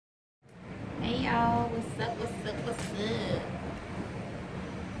Hey y'all, what's up, what's up, what's up?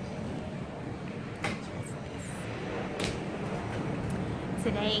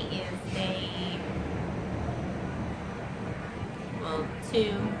 Today is day, well,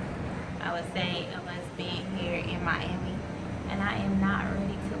 2, I would say, of us being here in Miami. And I am not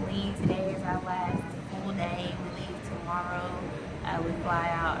ready to leave. Today is our last full day. We leave tomorrow. We fly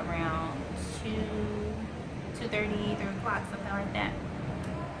out around 2:30, 3 o'clock, something like that.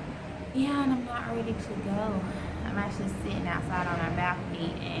 Yeah, and I'm not ready to go. I'm actually sitting outside on our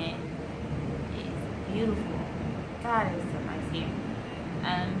balcony and it's beautiful. God, it's so nice here.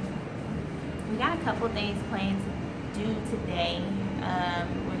 We got a couple things planned to do today.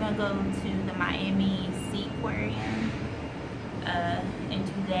 We're gonna go to the Miami Sea Aquarium and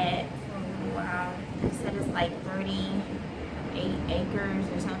do that for a little while. They said it's like 38 acres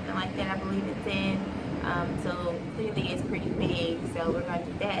or something like that, I believe it said. So clearly it's pretty big, so we're gonna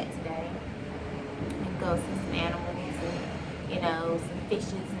do that today and go see some animals and, you know, some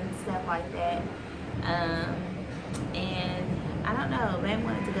fishes and stuff like that. And I don't know, Ben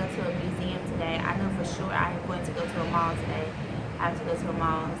wanted to go to a museum today. I know for sure I am going to go to a mall today. I have to go to a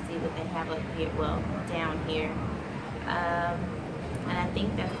mall and see what they have up here, well, down here. And I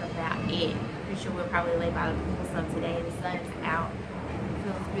think that's about it. Pretty sure we'll probably lay by the pool some today. The sun's out. It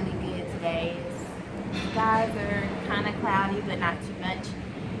feels really good today. The skies are kind of cloudy, but not too much.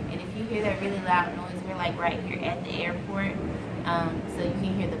 And if you hear that really loud noise, we're like right here at the airport. So you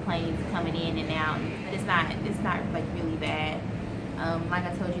can hear the planes coming in and out, but it's not like really bad. Like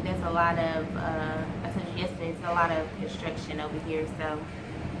I told you, there's a lot of, I told you yesterday, there's a lot of construction over here, so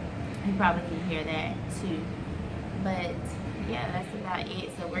you probably can hear that too. But yeah, that's about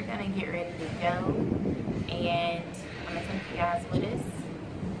it. So we're gonna get ready to go, and I'm gonna take you guys with us.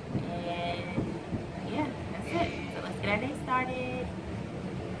 And yeah, that's it. So let's get our day started.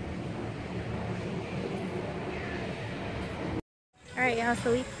 Alright y'all,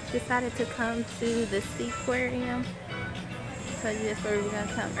 so we decided to come to the Sea Aquarium. I told you that's where we were going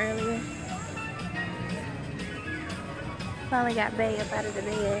to come earlier. Finally got Bae up out of the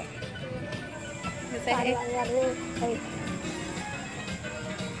bed. Say hey.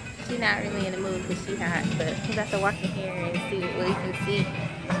 She's not really in the mood because she's hot, but we got to walk in here and see what we can see.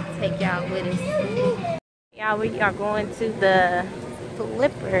 Take y'all with us. Y'all, we are going to the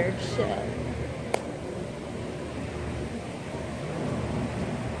Flipper show.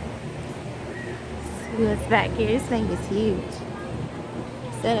 What's back here? This thing is huge.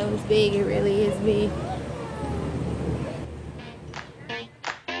 I said it was big, it really is big.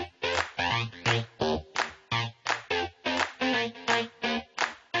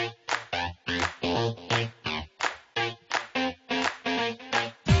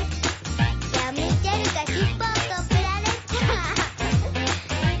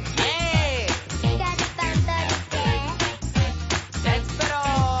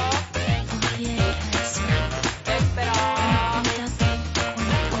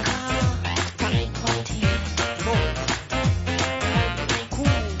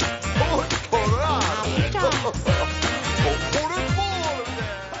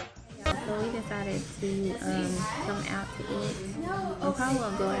 To come out to eat. We probably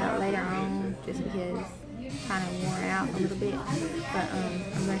won't go out later on just because it's kind of worn out a little bit. But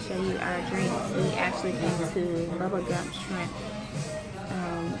I'm going to show you our drinks. We actually went to Bubblegum Shrimp.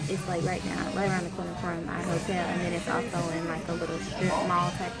 It's like right around the corner from our hotel, and then it's also in like a little strip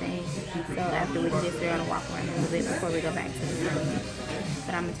mall type thing. So after we do this, we're going to walk around a little bit before we go back to the room.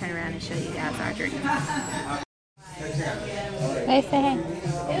 But I'm going to turn around and show you guys our drinks. Hey, say hey.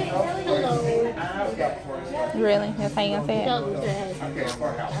 Hello. Really? That's how you gonna say it?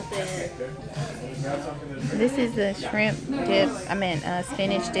 This is the shrimp dip,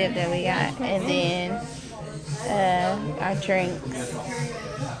 spinach dip that we got, and then our drinks.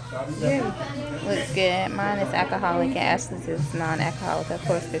 Looks good. Mine is alcoholic and Ashley's is non-alcoholic, of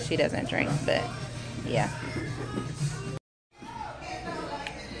course, because she doesn't drink, but yeah.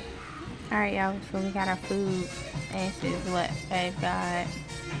 Alright y'all, so we got our food, and this is what they've got.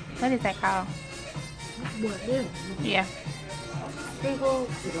 What is that called? What, this? Yeah. Sprinkle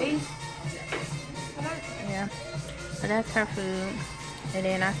beef? Yeah. So that's her food. And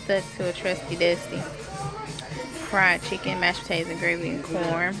then I stuck to a trusty dusty. Fried chicken, mashed potatoes, and gravy, and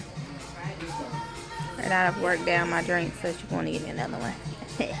corn. And I've worked down my drink, so she want to get another one.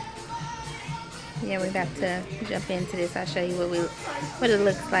 Yeah, we're about to jump into this. I'll show you what it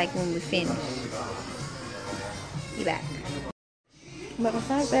looks like when we finish. You back. But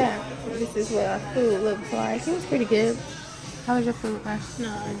besides that, this is what our food looks like. It was pretty good. How was your food, man? No,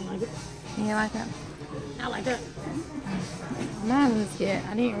 I didn't like it. You didn't like it? I like that. Mine was good.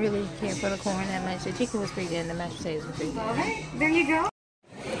 I didn't really care for the corn that much. The chicken was pretty good and the mashed potatoes were pretty good. Okay, there you go.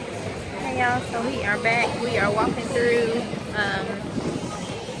 Hey y'all, so we are back. We are walking through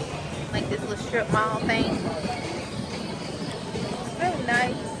like this little strip mall thing. It's really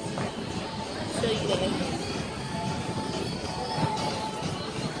nice. I'll show you that.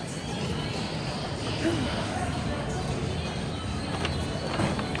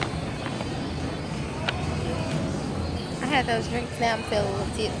 I had those drinks, now I'm feeling a little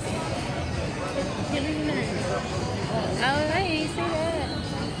tipsy. Oh, I didn't see that.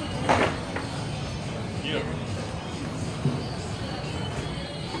 Yeah.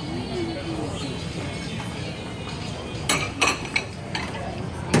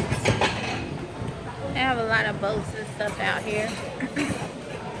 They have a lot of boats and stuff out here.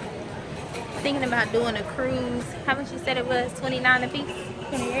 Thinking about doing a cruise. How much you said it was? 29 a piece?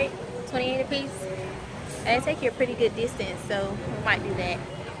 28? 28 a piece? They take you a pretty good distance, so we might do that.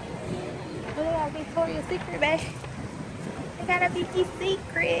 Oh, they got a Victoria's Secret bag. They got a Victoria's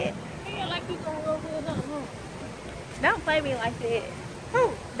Secret. Yeah, like you gonna go with her. Don't play me like that.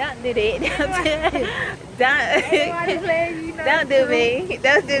 Don't do that. Don't do me.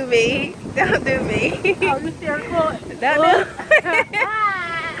 Don't do me. Don't do me. Oh, you still recording? Don't do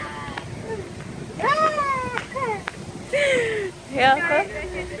yeah.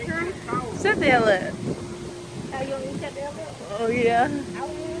 Shut the hell up. How you want me to shut the hell up? Oh yeah. I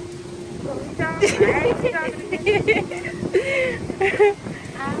will.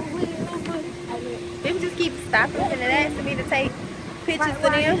 Them just keep stopping and asking me to take pictures of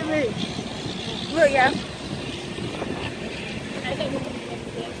them. Look, y'all.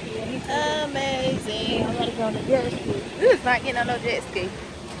 Amazing. I'm gonna go on the jet ski. We was not getting on no jet ski.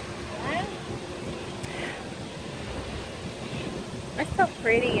 It's so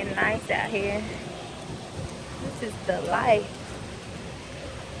pretty and nice out here. This is the life.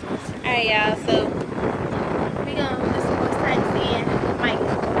 Alright, y'all, so we gonna do some more sightseeing. Might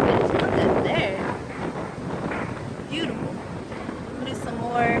finish look up there. Beautiful. We'll do some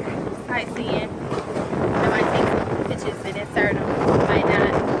more sightseeing. I might take some pictures and insert them. Might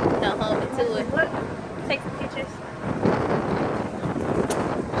not. Don't hold me to it. Take some pictures.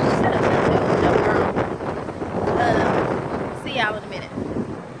 Shut up, no girl. See y'all in a minute.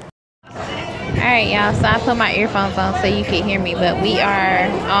 Alright, y'all, so I put my earphones on so you can hear me, but we are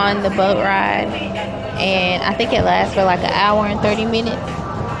on the boat ride, and I think it lasts for like an hour and 30 minutes.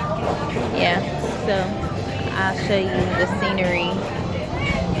 Yeah, so I'll show you the scenery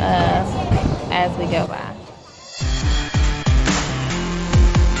as we go by.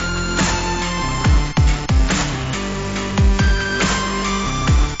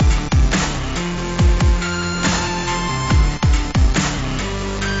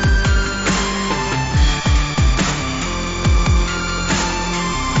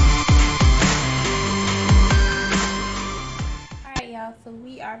 So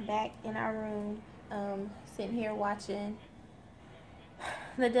we are back in our room, sitting here watching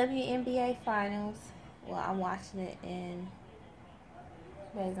the WNBA finals. Well, I'm watching it and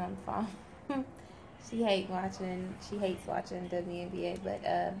Ray's on the phone. She hates watching WNBA, but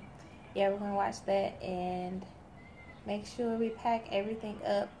yeah, we're gonna watch that and make sure we pack everything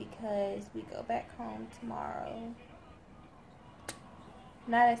up because we go back home tomorrow.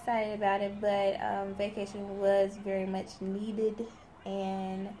 Not excited about it, but vacation was very much needed,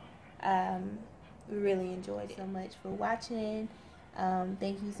 and we really enjoyed it. So much for watching.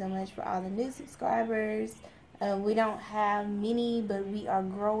 Thank you so much for all the new subscribers. We don't have many, but we are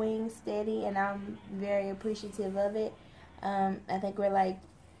growing steady, and I'm very appreciative of it. I think we're like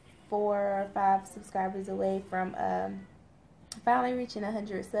 4 or 5 subscribers away from finally reaching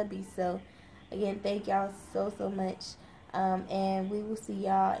 100 subbies. So again, thank y'all so much. And we will see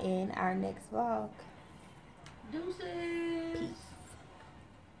y'all in our next vlog. Deuces.